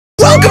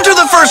Welcome to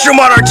the first room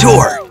on our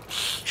tour.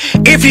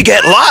 If you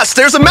get lost,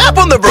 there's a map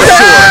on the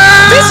brochure.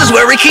 This is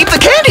where we keep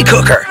the candy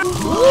cooker.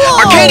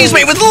 Our candy's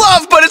made with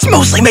love, but it's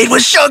mostly made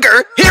with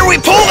sugar. Here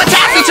we pull the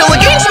taffy till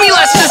it gains some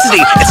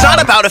elasticity. It's not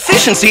about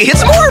efficiency,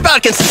 it's more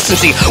about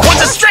consistency. Once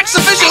it's stretched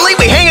sufficiently,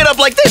 we hang it up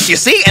like this, you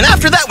see? And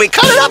after that, we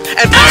cut it up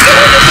and pack it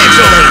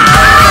individually.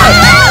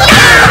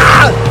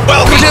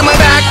 Welcome to my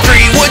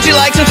factory. Would you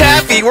like some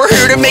taffy? We're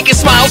here to make you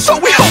smile, so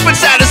we hope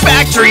it's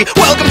satisfactory.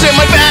 Welcome to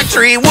my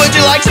factory. Would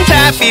you like some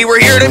taffy?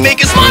 We're here to make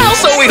you smile,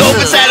 so we hope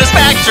it's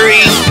satisfactory.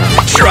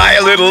 Try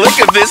a little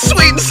lick of this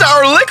sweet and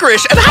sour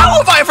licorice. And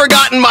how have I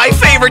forgotten my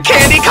favorite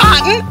candy,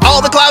 cotton? All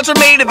the clouds are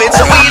made of it,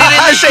 so eat it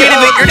in the shade of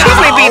it. Your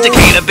teeth may be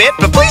decayed a bit,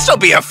 but please don't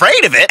be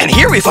afraid of it. And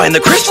here we find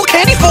the crystal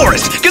candy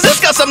forest, cause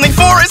it's got something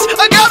for us,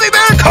 a gummy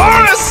bear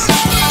chorus.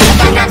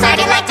 Gumdrops are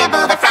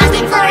delectable, the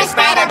frosting floor is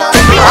spreadable.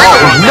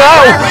 Oh no!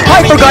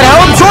 I forgot how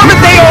absorbent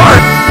they are!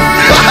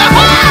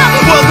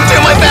 Welcome to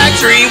my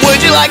factory. Would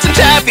you like some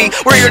taffy?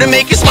 We're here to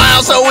make you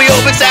smile, so we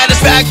hope it's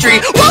satisfactory.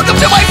 Welcome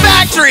to my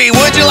factory.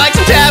 Would you like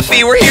some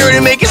taffy? We're here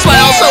to make you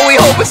smile, so we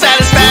hope it's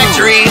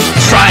satisfactory.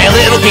 Try a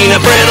little peanut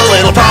brittle,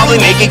 it'll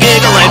probably make you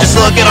giggle. And just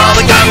look at all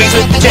the gummies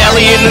with the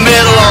jelly in the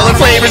middle. All the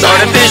flavors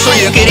artificial,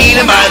 you can eat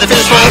them by the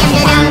fistful.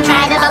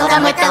 Try the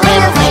bubblegum with the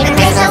little flavored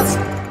crystals.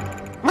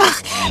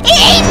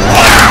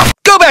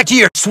 Go back to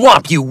your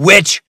swamp, you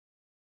witch!